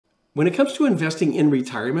When it comes to investing in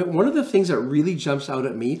retirement, one of the things that really jumps out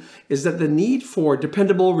at me is that the need for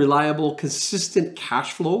dependable, reliable, consistent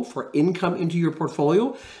cash flow for income into your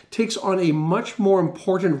portfolio takes on a much more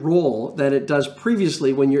important role than it does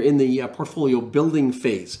previously when you're in the portfolio building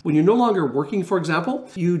phase. When you're no longer working, for example,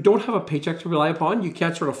 you don't have a paycheck to rely upon. You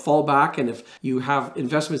can't sort of fall back, and if you have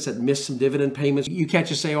investments that miss some dividend payments, you can't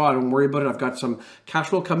just say, oh, don't worry about it, I've got some cash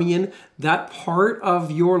flow coming in. That part of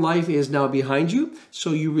your life is now behind you,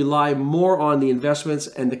 so you rely more on the investments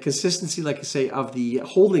and the consistency, like I say, of the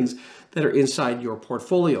holdings that are inside your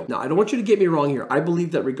portfolio. Now, I don't want you to get me wrong here. I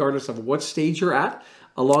believe that regardless of what stage you're at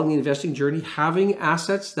along the investing journey, having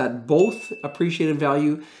assets that both appreciate in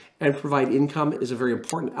value and provide income is a very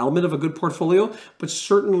important element of a good portfolio, but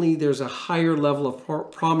certainly there's a higher level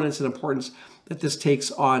of prominence and importance that this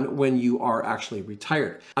takes on when you are actually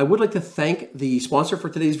retired. I would like to thank the sponsor for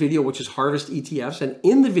today's video, which is Harvest ETFs. And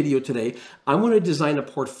in the video today, I'm going to design a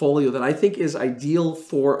portfolio that I think is ideal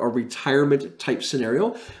for a retirement type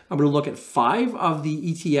scenario. I'm going to look at 5 of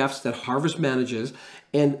the ETFs that Harvest manages,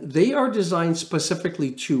 and they are designed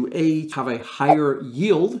specifically to have a higher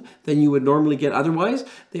yield than you would normally get otherwise.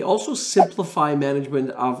 They also simplify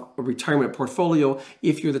management of a retirement portfolio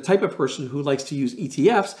if you're the type of person who likes to use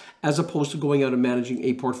ETFs as opposed to going out and managing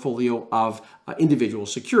a portfolio of individual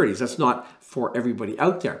securities. That's not for everybody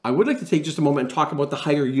out there. I would like to take just a moment and talk about the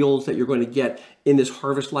higher yields that you're going to get in this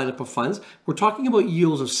Harvest lineup of funds. We're talking about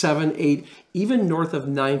yields of 7, 8, even north of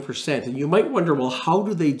 9%. And you might wonder, well, how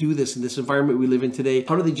do they do this in this environment we live in today?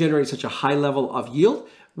 How do they generate such a high level of yield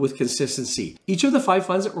with consistency? Each of the 5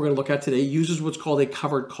 funds that we're going to look at today uses what's called a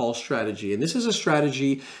covered call strategy. And this is a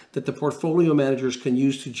strategy that the portfolio managers can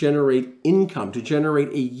use to generate income, to generate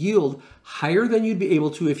a yield higher than you'd be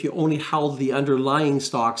able to if you only held the underlying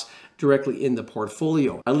stocks directly in the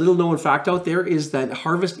portfolio. A little known fact out there is that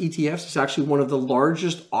Harvest ETFs is actually one of the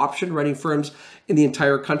largest option writing firms in the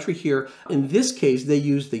entire country here. In this case, they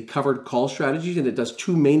use the covered call strategies, and it does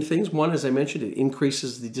 2 main things. One, as I mentioned, it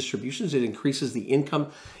increases the distributions, it increases the income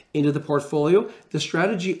into the portfolio. The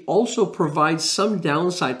strategy also provides some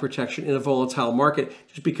downside protection in a volatile market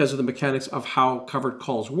just because of the mechanics of how covered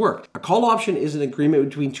calls work. A call option is an agreement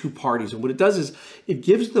between 2 parties, and what it does is it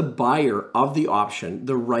gives the buyer of the option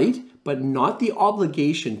the right but not the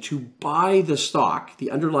obligation to buy the stock, the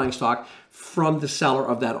underlying stock, from the seller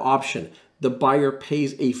of that option. The buyer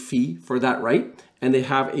pays a fee for that right, and they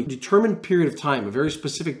have a determined period of time, a very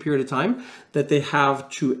specific period of time that they have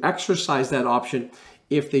to exercise that option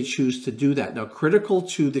if they choose to do that. Now, critical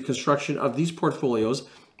to the construction of these portfolios,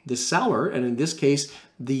 the seller, and in this case,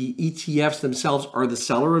 the ETFs themselves are the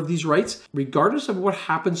seller of these rights. Regardless of what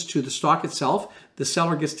happens to the stock itself, the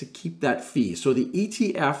seller gets to keep that fee. So the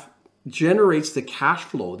ETF generates the cash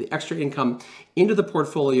flow, the extra income into the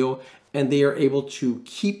portfolio, and they are able to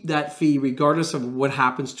keep that fee regardless of what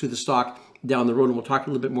happens to the stock down the road. And we'll talk a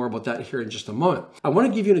little bit more about that here in just a moment. I want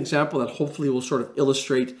to give you an example that hopefully will sort of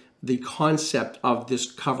illustrate the concept of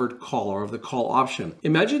this covered call or of the call option.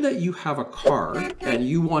 Imagine that you have a car and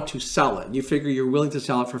you want to sell it. You figure you're willing to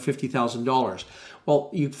sell it for $50,000. Well,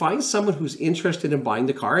 you find someone who's interested in buying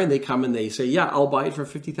the car and they come and they say, yeah, I'll buy it for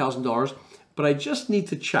 $50,000. But I just need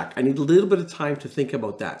to check. I need a little bit of time to think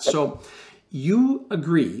about that. So you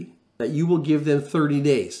agree that you will give them 30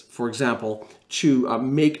 days, for example, to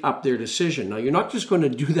make up their decision. Now, you're not just going to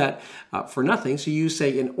do that for nothing. So you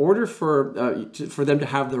say in order for them to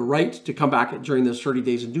have the right to come back during those 30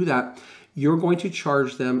 days and do that, you're going to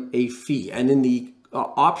charge them a fee. And in the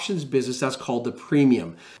options business, that's called the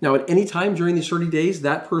premium. Now, at any time during these 30 days,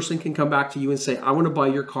 that person can come back to you and say, I want to buy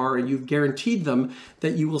your car, and you've guaranteed them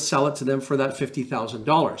that you will sell it to them for that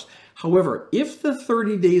 $50,000. However, if the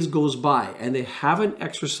 30 days goes by and they haven't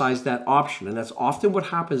exercised that option, and that's often what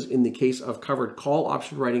happens in the case of covered call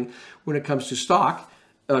option writing when it comes to stocks,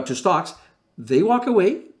 they walk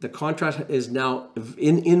away. The contract is now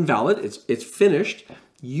invalid. It's finished.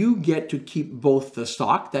 You get to keep both the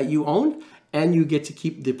stock that you own and you get to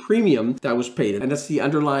keep the premium that was paid. And that's the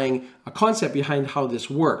underlying concept behind how this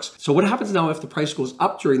works. So what happens now if the price goes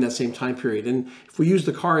up during that same time period? And if we use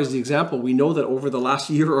the car as the example, we know that over the last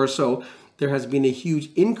year or so, there has been a huge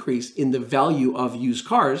increase in the value of used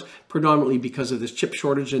cars, predominantly because of this chip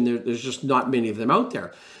shortage, and there's just not many of them out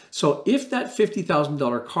there. So if that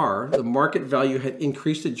 $50,000 car, the market value had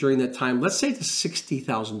increased it during that time, let's say to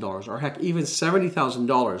 $60,000 or heck, even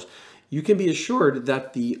 $70,000, you can be assured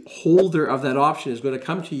that the holder of that option is going to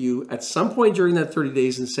come to you at some point during that 30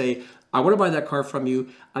 days and say, I want to buy that car from you.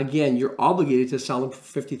 Again, you're obligated to sell them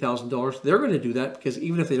for $50,000. They're going to do that because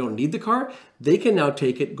even if they don't need the car, they can now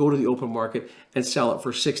take it, go to the open market and sell it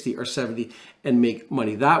for 60 or 70 and make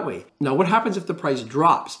money that way. Now, what happens if the price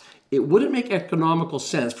drops? it wouldn't make economical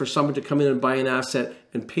sense for someone to come in and buy an asset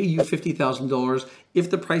and pay you $50,000 if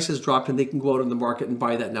the price has dropped and they can go out on the market and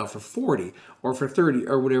buy that now for 40 or for 30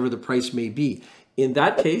 or whatever the price may be. In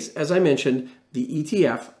that case, as I mentioned, the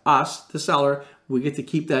ETF, us, the seller, we get to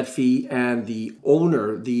keep that fee, and the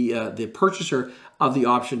owner, the purchaser of the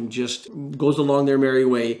option just goes along their merry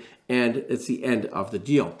way, and it's the end of the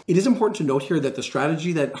deal. It is important to note here that the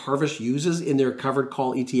strategy that Harvest uses in their covered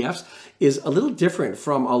call ETFs is a little different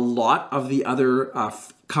from a lot of the other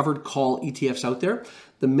covered call ETFs out there.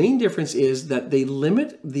 The main difference is that they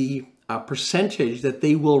limit the percentage that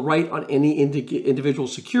they will write on any individual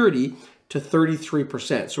security to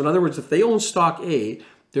 33%. So in other words, if they own stock A,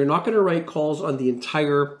 they're not going to write calls on the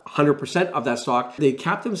entire 100% of that stock. They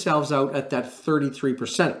cap themselves out at that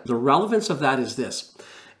 33%. The relevance of that is this.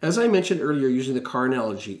 As I mentioned earlier, using the car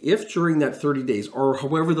analogy, if during that 30 days or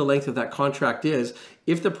however the length of that contract is,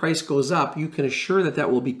 if the price goes up, you can assure that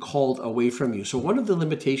that will be called away from you. So one of the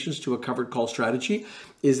limitations to a covered call strategy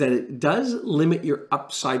is that it does limit your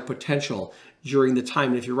upside potential during the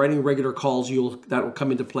time. And if you're writing regular calls, that will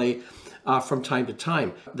come into play from time to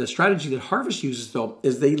time. The strategy that Harvest uses, though,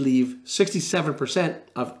 is they leave 67%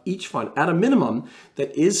 of each fund at a minimum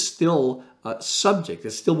that is still subject,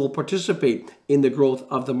 that still will participate in the growth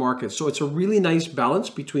of the market. So it's a really nice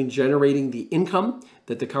balance between generating the income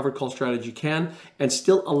that the covered call strategy can and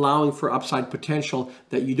still allowing for upside potential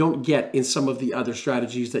that you don't get in some of the other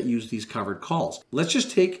strategies that use these covered calls. Let's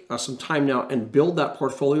just take some time now and build that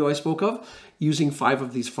portfolio I spoke of using 5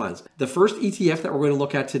 of these funds. The first ETF that we're going to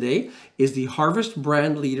look at today is the Harvest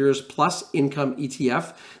Brand Leaders Plus Income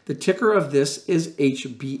ETF. The ticker of this is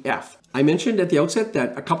HBF. I mentioned at the outset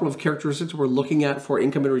that a couple of characteristics we're looking at for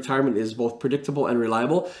income in retirement is both predictable and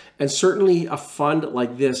reliable, and certainly a fund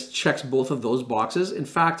like this checks both of those boxes. In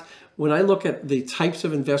fact, when I look at the types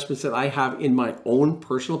of investments that I have in my own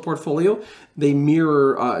personal portfolio, they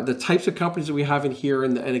mirror the types of companies that we have in here,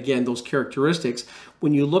 and again, those characteristics.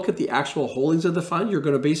 When you look at the actual holdings of the fund, you're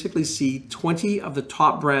going to basically see 20 of the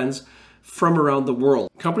top brands from around the world.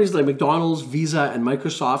 Companies like McDonald's, Visa, and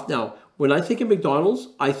Microsoft. Now, when I think of McDonald's,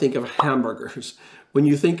 I think of hamburgers. When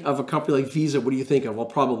you think of a company like Visa, what do you think of? Well,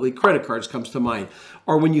 probably credit cards comes to mind.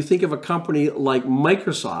 Or when you think of a company like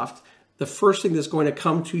Microsoft, the first thing that's going to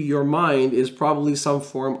come to your mind is probably some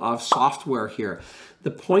form of software here.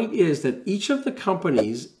 The point is that each of the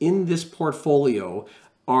companies in this portfolio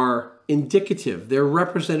are indicative. They're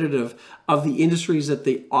representative of the industries that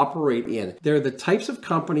they operate in. They're the types of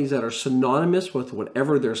companies that are synonymous with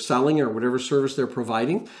whatever they're selling or whatever service they're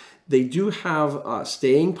providing. They do have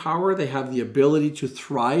staying power. They have the ability to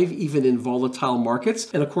thrive even in volatile markets.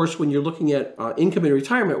 And of course, when you're looking at income in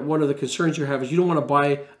retirement, one of the concerns you have is you don't want to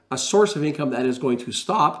buy a source of income that is going to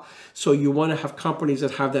stop. So you want to have companies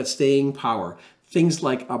that have that staying power. Things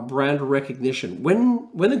like a brand recognition. When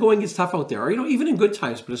the going gets tough out there, or even in good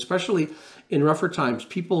times, but especially in rougher times,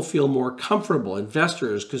 people feel more comfortable.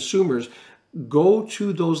 Investors, consumers go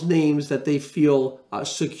to those names that they feel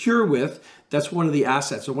secure with. That's one of the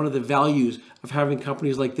assets or one of the values of having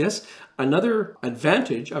companies like this. Another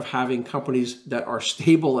advantage of having companies that are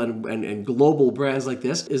stable and global brands like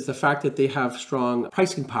this is the fact that they have strong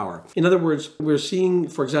pricing power. In other words, we're seeing,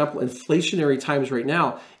 for example, inflationary times right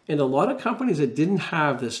now, and a lot of companies that didn't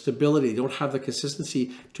have the stability, don't have the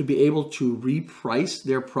consistency to be able to reprice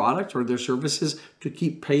their product or their services to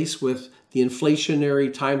keep pace with the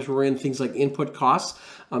inflationary times we're in, things like input costs,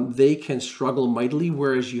 they can struggle mightily.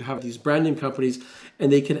 Whereas you have these brand name companies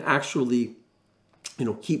and they can actually,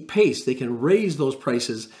 keep pace. They can raise those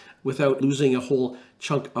prices without losing a whole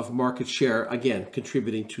chunk of market share, again,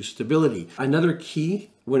 contributing to stability. Another key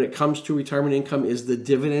when it comes to retirement income is the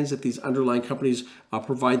dividends that these underlying companies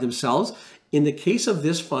provide themselves. In the case of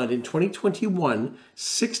this fund, in 2021,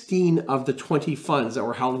 16 of the 20 funds that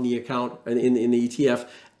were held in the account and in the ETF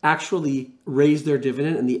actually raised their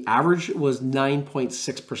dividend, and the average was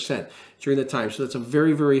 9.6% during the time. So that's a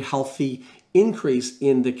very, very healthy increase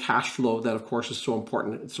in the cash flow that, of course, is so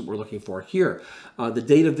important. It's what we're looking for here. The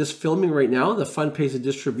date of this filming right now, the fund pays a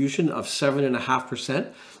distribution of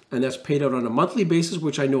 7.5%, and that's paid out on a monthly basis,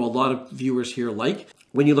 which I know a lot of viewers here like.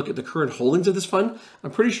 When you look at the current holdings of this fund,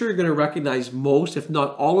 I'm pretty sure you're going to recognize most, if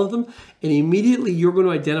not all of them, and immediately you're going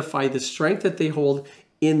to identify the strength that they hold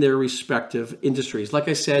in their respective industries. Like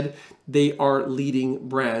I said, they are leading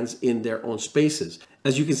brands in their own spaces.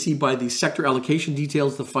 As you can see by the sector allocation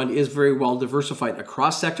details, the fund is very well diversified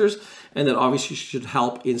across sectors, and that obviously should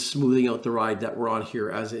help in smoothing out the ride that we're on here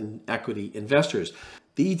as in equity investors.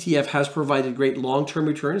 The ETF has provided great long-term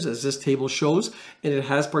returns, as this table shows, and it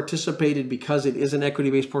has participated, because it is an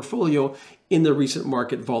equity-based portfolio, in the recent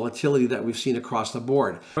market volatility that we've seen across the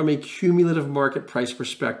board. From a cumulative market price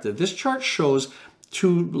perspective, this chart shows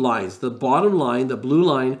two lines. The bottom line, the blue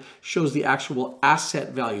line, shows the actual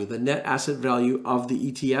asset value, the net asset value of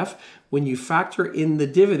the ETF. When you factor in the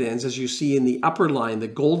dividends, as you see in the upper line, the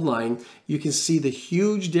gold line, you can see the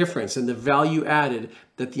huge difference in the value added,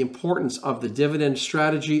 that the importance of the dividend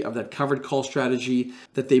strategy, of that covered call strategy,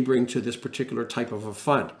 that they bring to this particular type of a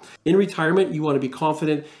fund. In retirement, you want to be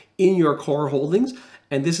confident in your core holdings,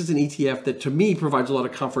 and this is an ETF that, to me, provides a lot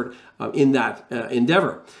of comfort in that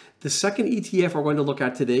endeavor. The second ETF we're going to look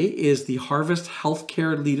at today is the Harvest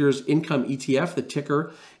Healthcare Leaders Income ETF. The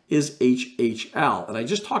ticker is HHL. And I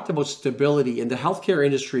just talked about stability, and the healthcare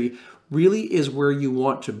industry really is where you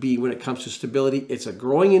want to be when it comes to stability. It's a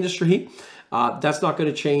growing industry. That's not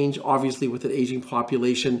going to change. Obviously, with an aging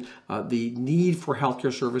population, the need for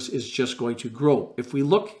healthcare service is just going to grow. If we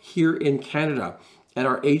look here in Canada at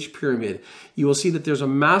our age pyramid, you will see that there's a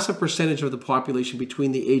massive percentage of the population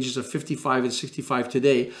between the ages of 55 and 65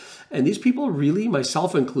 today. And these people really,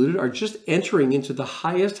 myself included, are just entering into the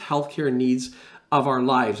highest healthcare needs of our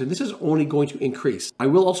lives. And this is only going to increase. I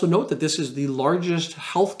will also note that this is the largest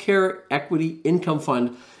healthcare equity income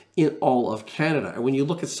fund in all of Canada. And when you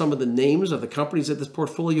look at some of the names of the companies that this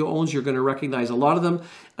portfolio owns, you're going to recognize a lot of them.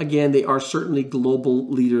 Again, they are certainly global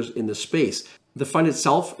leaders in the space. The fund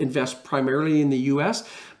itself invests primarily in the US,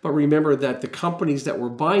 but remember that the companies that we're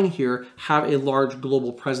buying here have a large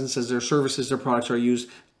global presence, as their services, their products are used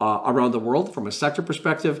around the world. From a sector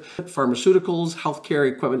perspective, pharmaceuticals, healthcare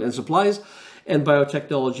equipment and supplies, and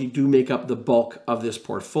biotechnology do make up the bulk of this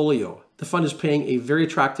portfolio. The fund is paying a very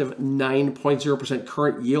attractive 9.0%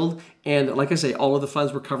 current yield, and like I say, all of the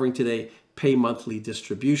funds we're covering today pay monthly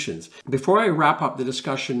distributions. Before I wrap up the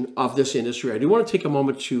discussion of this industry, I do want to take a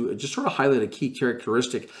moment to just sort of highlight a key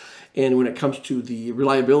characteristic. And when it comes to the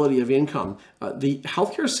reliability of income, the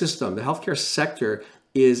healthcare system, the healthcare sector,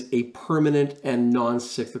 is a permanent and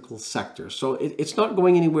non-cyclical sector. So it's not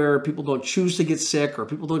going anywhere. People don't choose to get sick, or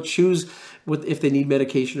people don't choose if they need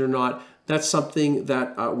medication or not. That's something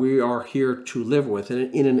that we are here to live with.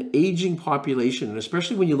 And in an aging population, and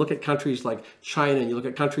especially when you look at countries like China and you look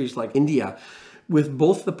at countries like India, with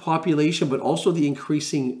both the population but also the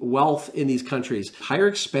increasing wealth in these countries, higher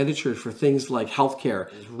expenditures for things like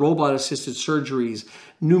healthcare, robot-assisted surgeries,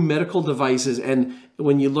 new medical devices, and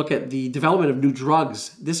when you look at the development of new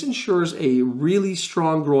drugs, this ensures a really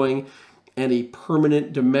strong growing and a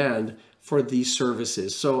permanent demand for these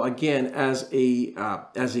services. So again, as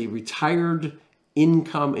a retired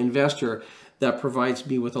income investor, that provides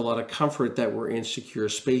me with a lot of comfort that we're in secure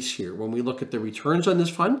space here. When we look at the returns on this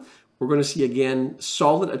fund, we're going to see, again,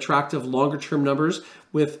 solid, attractive, longer-term numbers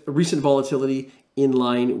with recent volatility in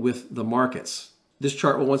line with the markets. This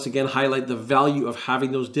chart will once again highlight the value of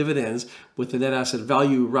having those dividends, with the net asset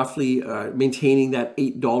value roughly maintaining that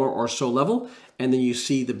 $8 or so level. And then you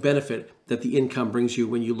see the benefit that the income brings you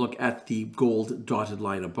when you look at the gold dotted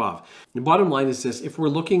line above. The bottom line is this: if we're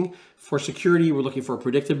looking for security, we're looking for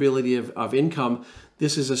predictability of income,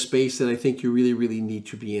 this is a space that I think you really, really need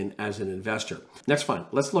to be in as an investor. Next fund,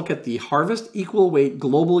 let's look at the Harvest Equal Weight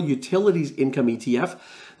Global Utilities Income ETF.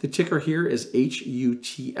 The ticker here is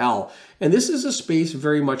HUTL. And this is a space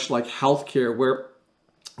very much like healthcare, where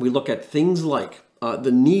we look at things like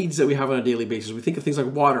the needs that we have on a daily basis. We think of things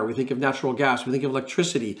like water, we think of natural gas, we think of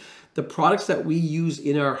electricity, the products that we use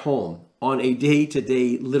in our home on a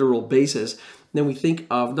day-to-day literal basis. Then we think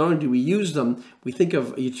of, not only do we use them, we think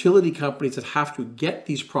of utility companies that have to get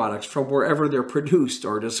these products from wherever they're produced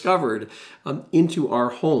or discovered into our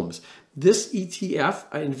homes. This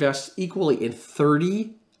ETF invests equally in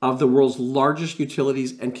 30 of the world's largest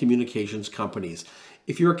utilities and communications companies.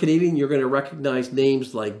 If you're a Canadian, you're going to recognize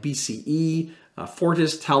names like BCE,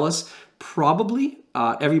 Fortis, TELUS. Probably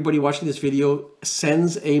everybody watching this video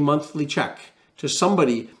sends a monthly check to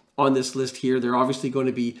somebody on this list here. They're obviously going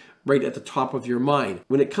to be right at the top of your mind.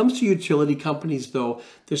 When it comes to utility companies, though,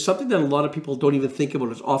 there's something that a lot of people don't even think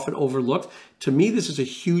about. It's often overlooked. To me, this is a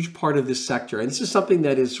huge part of this sector. And this is something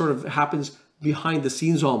that is sort of happens behind the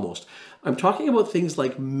scenes almost. I'm talking about things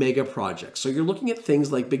like mega projects. So you're looking at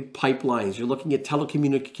things like big pipelines. You're looking at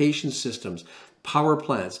telecommunication systems, power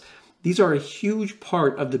plants. These are a huge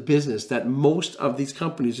part of the business that most of these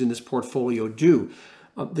companies in this portfolio do.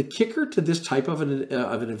 The kicker to this type of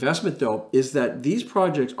an investment, though, is that these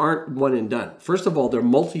projects aren't one and done. First of all, they're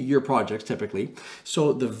multi-year projects typically.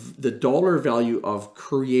 So the dollar value of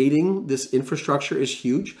creating this infrastructure is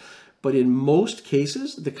huge. But in most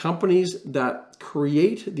cases, the companies that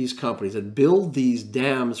create these companies, that build these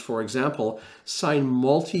dams, for example, sign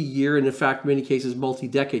multi-year, and in fact, many cases,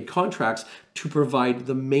 multi-decade contracts to provide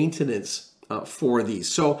the maintenance for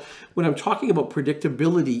these. So when I'm talking about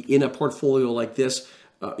predictability in a portfolio like this,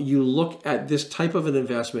 you look at this type of an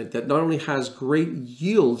investment that not only has great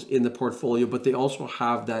yields in the portfolio, but they also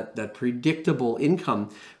have that predictable income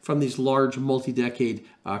from these large multi-decade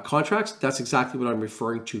contracts. That's exactly what I'm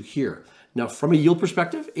referring to here. Now, from a yield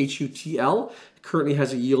perspective, HUTL currently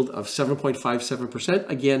has a yield of 7.57%,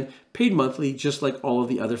 again, paid monthly, just like all of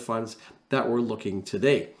the other funds that we're looking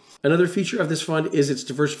today. Another feature of this fund is its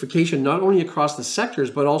diversification, not only across the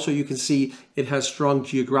sectors, but also you can see it has strong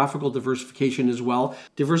geographical diversification as well.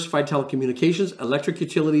 Diversified telecommunications, electric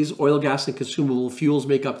utilities, oil, gas, and consumable fuels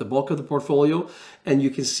make up the bulk of the portfolio, and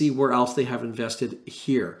you can see where else they have invested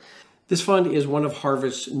here. This fund is one of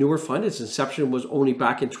Harvest's newer funds. Its inception was only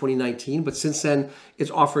back in 2019, but since then,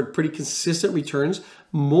 it's offered pretty consistent returns.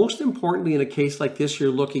 Most importantly, in a case like this,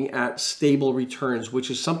 you're looking at stable returns,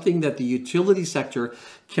 which is something that the utility sector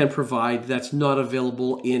can provide that's not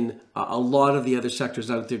available in a lot of the other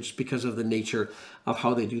sectors out there just because of the nature of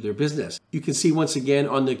how they do their business. You can see once again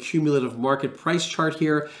on the cumulative market price chart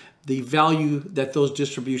here, the value that those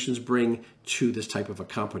distributions bring to this type of a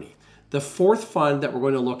company. The fourth fund that we're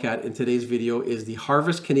going to look at in today's video is the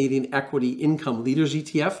Harvest Canadian Equity Income Leaders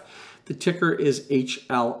ETF. The ticker is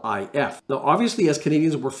HLIF. Now, obviously, as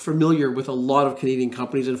Canadians, we're familiar with a lot of Canadian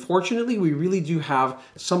companies. Unfortunately, we really do have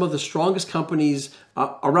some of the strongest companies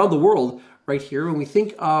around the world right here. When we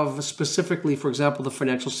think of specifically, for example, the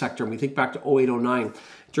financial sector, and we think back to 08-09,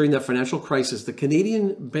 during that financial crisis, the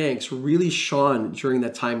Canadian banks really shone during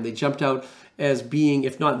that time. They jumped out as being,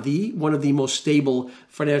 if not one of the most stable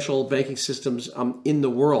financial banking systems in the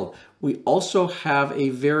world. We also have a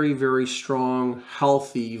very, very strong,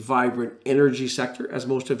 healthy, vibrant energy sector, as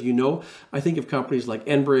most of you know. I think of companies like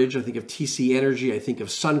Enbridge, I think of TC Energy, I think of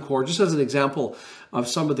Suncor, just as an example of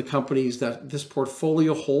some of the companies that this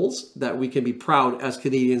portfolio holds that we can be proud as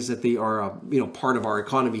Canadians that they are part of our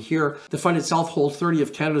economy here. The fund itself holds 30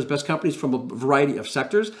 of Canada's best companies from a variety of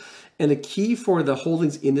sectors. And the key for the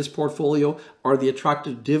holdings in this portfolio are the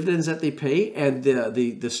attractive dividends that they pay and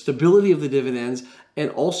the stability of the dividends and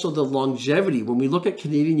also the longevity. When we look at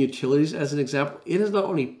Canadian Utilities as an example, it has not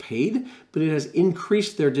only paid, but it has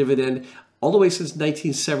increased their dividend all the way since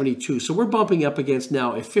 1972. So we're bumping up against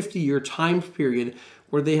now a 50-year time period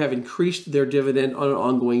where they have increased their dividend on an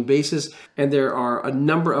ongoing basis. And there are a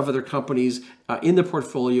number of other companies in the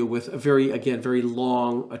portfolio with a very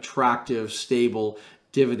long, attractive, stable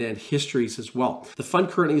dividend histories as well. The fund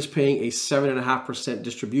currently is paying a 7.5%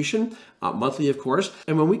 distribution, monthly, of course.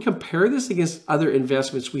 And when we compare this against other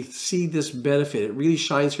investments, we see this benefit. It really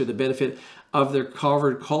shines here, the benefit of their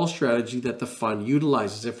covered call strategy that the fund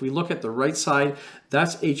utilizes. If we look at the right side,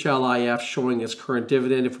 that's HLIF showing its current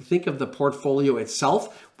dividend. If we think of the portfolio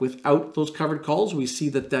itself, without those covered calls, we see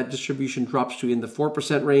that distribution drops to in the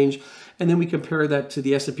 4% range. And then we compare that to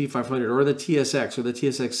the S&P 500 or the TSX or the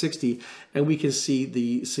TSX 60, and we can see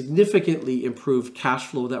the significantly improved cash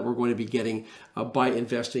flow that we're going to be getting by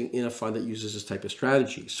investing in a fund that uses this type of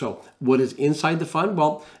strategy. So what is inside the fund?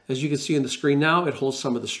 Well, as you can see on the screen now, it holds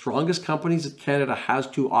some of the strongest companies that Canada has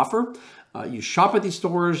to offer. You shop at these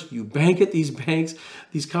stores, you bank at these banks,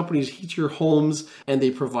 these companies heat your homes, and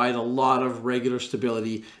they provide a lot of regular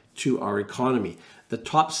stability to our economy. The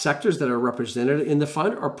top sectors that are represented in the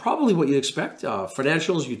fund are probably what you'd expect,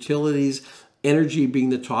 financials, utilities, energy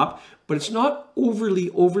being the top, but it's not overly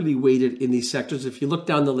weighted in these sectors. If you look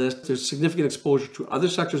down the list, there's significant exposure to other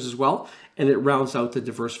sectors as well, and it rounds out the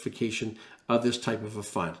diversification of this type of a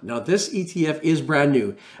fund. Now, this ETF is brand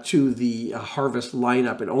new to the Harvest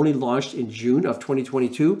lineup. It only launched in June of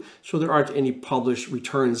 2022, so there aren't any published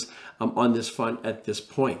returns on this fund at this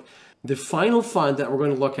point. The final fund that we're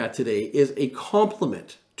going to look at today is a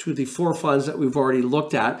complement to the four funds that we've already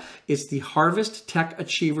looked at. It's the Harvest Tech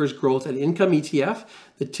Achievers Growth and Income ETF.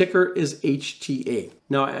 The ticker is HTA.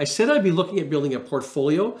 Now, I said I'd be looking at building a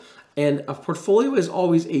portfolio, and a portfolio is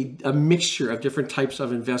always a mixture of different types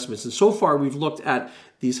of investments. And so far, we've looked at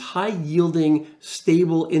these high-yielding,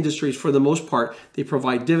 stable industries for the most part. They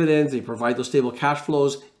provide dividends, they provide those stable cash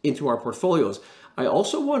flows into our portfolios. I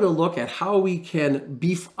also want to look at how we can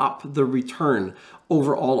beef up the return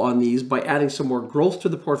overall on these by adding some more growth to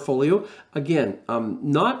the portfolio. Again,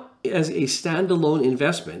 not as a standalone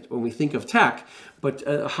investment when we think of tech, but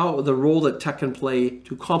how the role that tech can play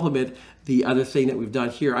to complement the other thing that we've done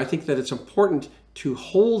here. I think that it's important to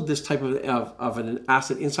hold this type of an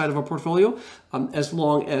asset inside of a portfolio, as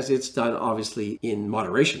long as it's done obviously in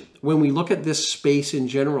moderation. When we look at this space in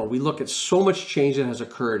general, we look at so much change that has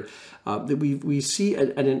occurred, that we see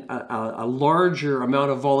a larger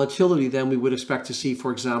amount of volatility than we would expect to see,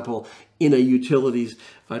 for example, in a utilities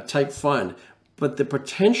type fund. But the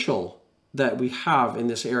potential that we have in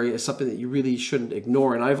this area is something that you really shouldn't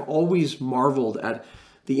ignore. And I've always marveled at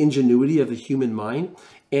the ingenuity of the human mind.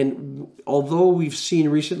 And although we've seen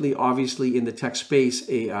recently, obviously, in the tech space,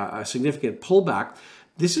 a significant pullback,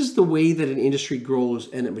 this is the way that an industry grows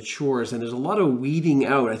and it matures. And there's a lot of weeding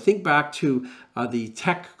out. I think back to the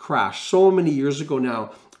tech crash so many years ago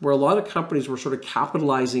now, where a lot of companies were sort of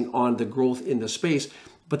capitalizing on the growth in the space,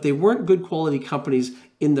 but they weren't good quality companies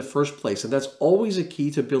in the first place. And that's always a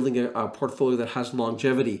key to building a portfolio that has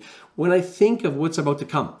longevity. When I think of what's about to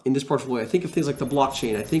come in this portfolio, I think of things like the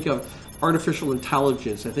blockchain, I think of artificial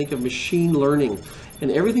intelligence, I think of machine learning, and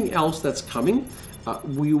everything else that's coming.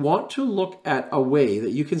 We want to look at a way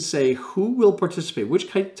that you can say who will participate, which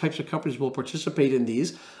types of companies will participate in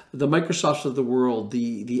these, the Microsofts of the world,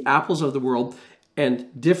 the Apples of the world, and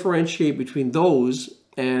differentiate between those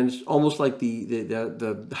and almost like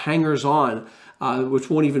the hangers-on, which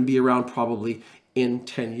won't even be around probably in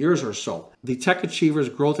 10 years or so. The Tech Achievers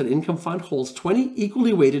Growth and Income Fund holds 20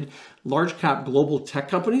 equally weighted large cap global tech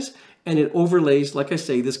companies, and it overlays, like I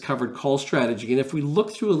say, this covered call strategy. And if we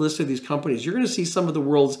look through a list of these companies, you're going to see some of the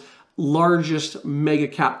world's largest mega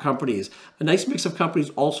cap companies, a nice mix of companies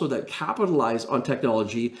also that capitalize on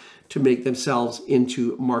technology to make themselves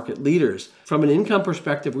into market leaders. From an income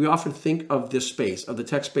perspective, we often think of this space, of the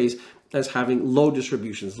tech space, as having low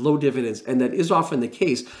distributions, low dividends, and that is often the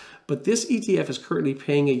case. But this ETF is currently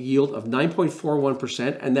paying a yield of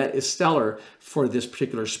 9.41%, and that is stellar for this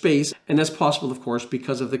particular space. And that's possible, of course,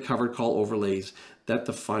 because of the covered call overlays that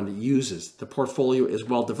the fund uses. The portfolio is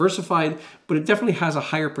well diversified, but it definitely has a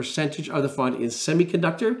higher percentage of the fund in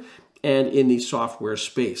semiconductor and in the software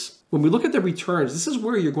space. When we look at the returns, this is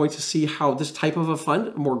where you're going to see how this type of a fund,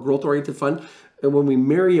 a more growth-oriented fund, and when we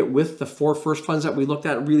marry it with the 4 first funds that we looked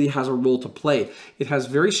at, it really has a role to play. It has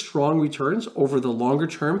very strong returns over the longer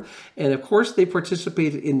term. And of course, they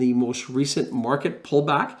participated in the most recent market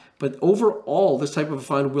pullback. But overall, this type of a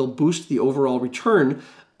fund will boost the overall return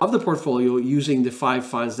of the portfolio using the 5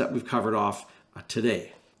 funds that we've covered off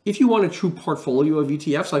today. If you want a true portfolio of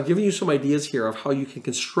ETFs, I've given you some ideas here of how you can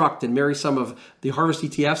construct and marry some of the Harvest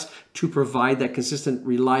ETFs to provide that consistent,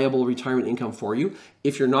 reliable retirement income for you.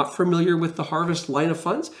 If you're not familiar with the Harvest line of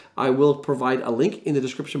funds, I will provide a link in the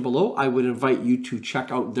description below. I would invite you to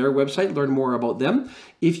check out their website, learn more about them.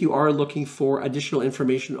 If you are looking for additional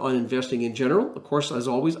information on investing in general, of course, as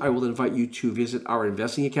always, I will invite you to visit our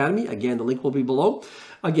Investing Academy. Again, the link will be below.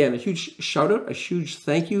 Again, a huge shout out, a huge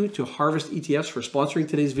thank you to Harvest ETFs for sponsoring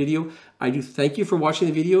today's video. I do thank you for watching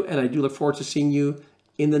the video, and I do look forward to seeing you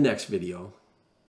in the next video.